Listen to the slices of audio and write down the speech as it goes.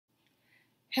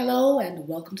Hello and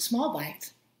welcome to Small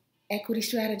Bites, equity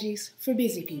strategies for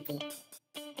busy people.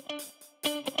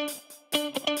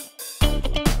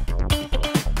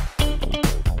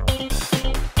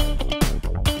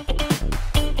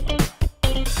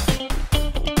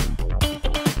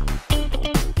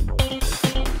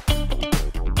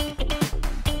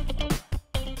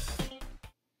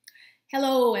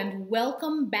 Hello and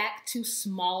welcome back to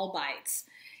Small Bites.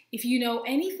 If you know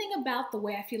anything about the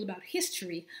way I feel about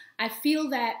history, I feel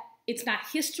that it's not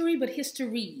history, but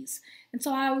histories. And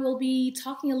so I will be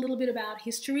talking a little bit about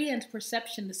history and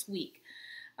perception this week.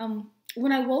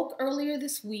 When I woke earlier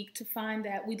this week to find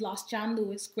that we'd lost John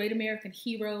Lewis, great American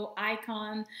hero,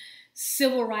 icon,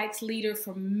 civil rights leader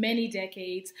for many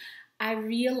decades, I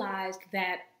realized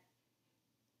that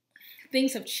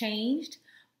things have changed,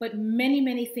 but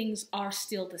many things are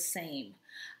still the same.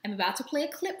 I'm about to play a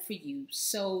clip for you,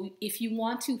 so if you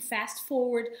want to fast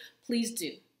forward, please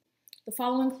do. The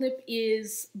following clip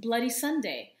is Bloody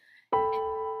Sunday.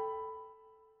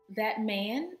 That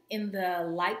man in the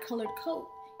light-colored coat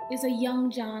is a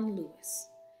young John Lewis,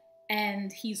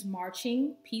 and he's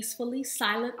marching peacefully,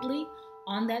 silently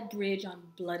on that bridge on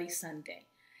Bloody Sunday.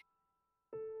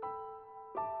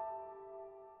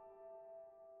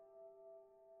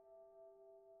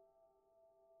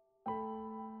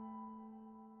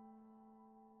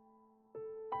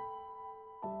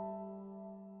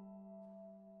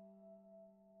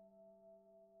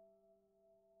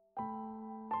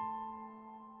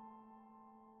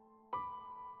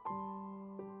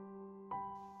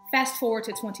 Fast forward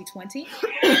to 2020.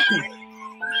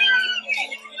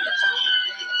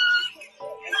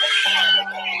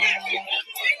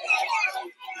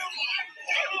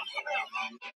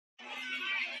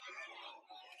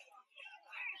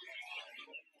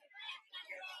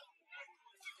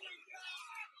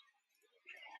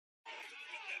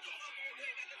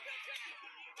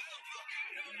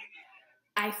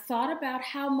 I thought about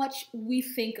how much we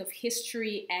think of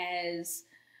history as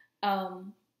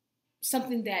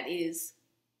something that is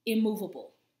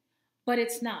immovable, but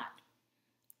it's not.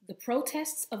 The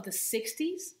protests of the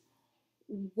 60s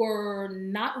were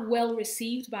not well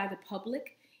received by the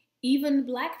public, even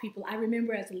Black people. I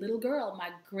remember as a little girl, my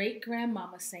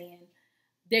great-grandmama saying,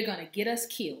 "They're gonna get us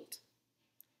killed,"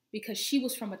 because she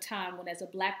was from a time when, as a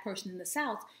Black person in the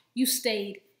South, you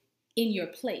stayed in your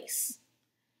place.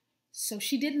 So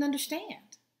she didn't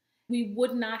understand. We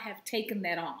would not have taken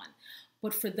that on.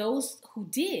 But for those who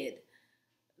did,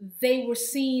 they were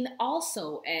seen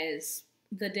also as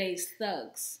the day's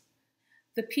thugs,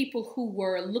 the people who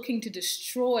were looking to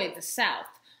destroy the South,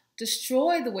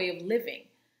 destroy the way of living,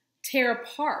 tear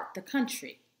apart the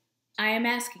country. I am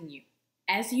asking you,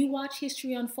 as you watch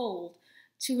history unfold,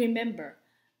 to remember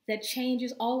that change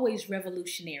is always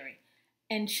revolutionary,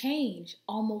 and change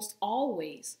almost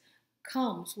always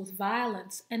comes with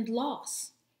violence and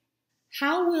loss.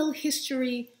 How will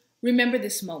history remember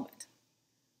this moment?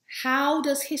 How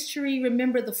does history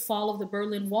remember the fall of the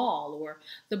Berlin Wall or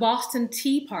the Boston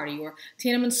Tea Party or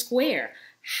Tiananmen Square?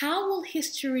 How will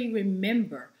history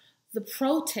remember the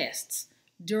protests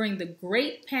during the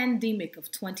great pandemic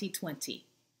of 2020?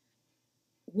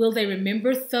 Will they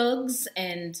remember thugs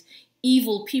and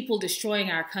evil people destroying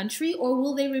our country, or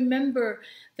will they remember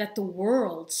that the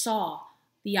world saw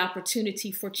the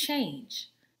opportunity for change?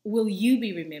 Will you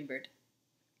be remembered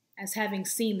as having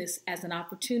seen this as an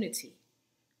opportunity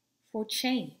for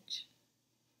change?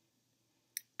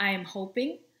 I am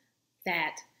hoping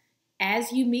that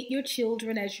as you meet your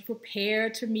children, as you prepare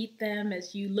to meet them,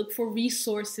 as you look for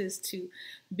resources to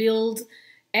build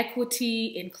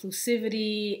equity,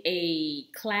 inclusivity, a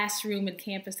classroom and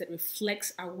campus that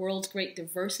reflects our world's great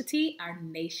diversity, our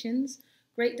nation's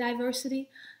great diversity,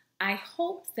 I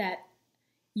hope that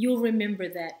you'll remember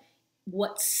that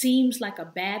what seems like a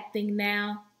bad thing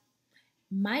now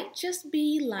might just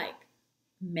be like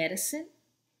medicine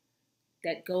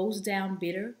that goes down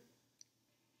bitter,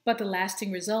 but the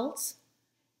lasting results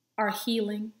are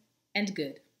healing and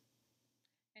good.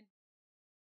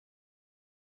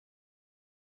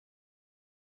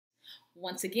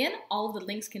 Once again, all of the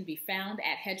links can be found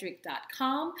at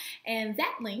hedrick.com, and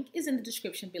that link is in the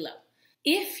description below.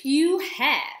 If you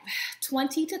have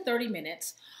 20 to 30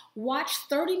 minutes, watch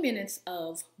 30 minutes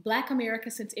of Black America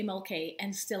Since MLK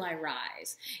and Still I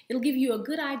Rise. It'll give you a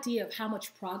good idea of how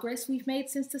much progress we've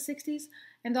made since the 60s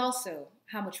and also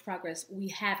how much progress we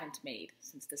haven't made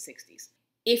since the 60s.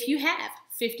 If you have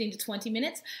 15 to 20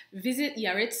 minutes, visit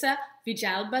Yaritza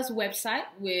Vijalba's website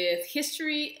with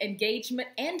history, engagement,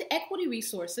 and equity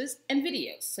resources and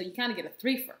videos. So you kind of get a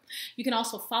threefer. You can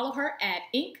also follow her at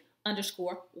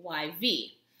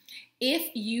Inc_YV.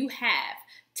 If you have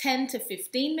 10 to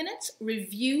 15 minutes,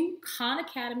 review Khan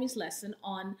Academy's lesson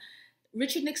on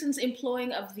Richard Nixon's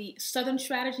employing of the Southern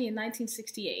Strategy in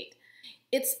 1968.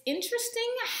 It's interesting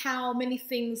how many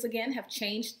things, again, have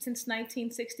changed since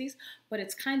 1960s, but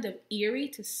it's kind of eerie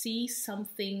to see some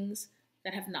things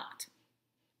that have not.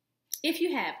 If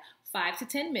you have 5 to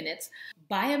 10 minutes,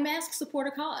 buy a mask, support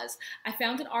a cause. I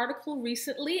found an article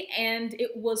recently and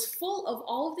it was full of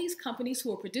all of these companies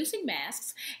who are producing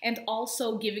masks and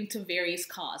also giving to various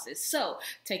causes. So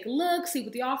take a look, see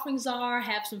what the offerings are,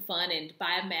 have some fun, and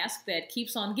buy a mask that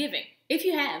keeps on giving. If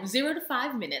you have 0 to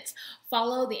 5 minutes,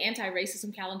 follow the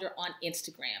Anti-Racism Calendar on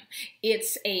Instagram.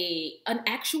 It's an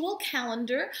actual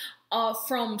calendar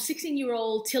from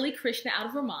 16-year-old Tilly Krishna out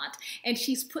of Vermont, and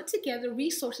she's put together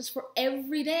resources for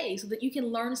every day so that you can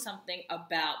learn something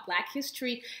about Black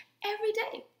history every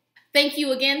day. Thank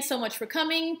you again so much for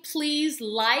coming. Please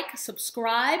like,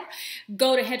 subscribe,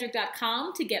 go to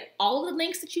hedrick.com to get all of the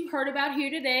links that you've heard about here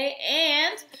today,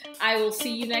 and I will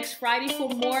see you next Friday for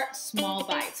more Small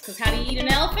Bites. Because how do you eat an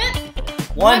elephant?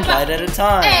 One bite at a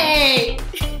time. Hey!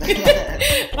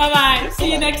 Bye-bye.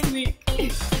 See you next week.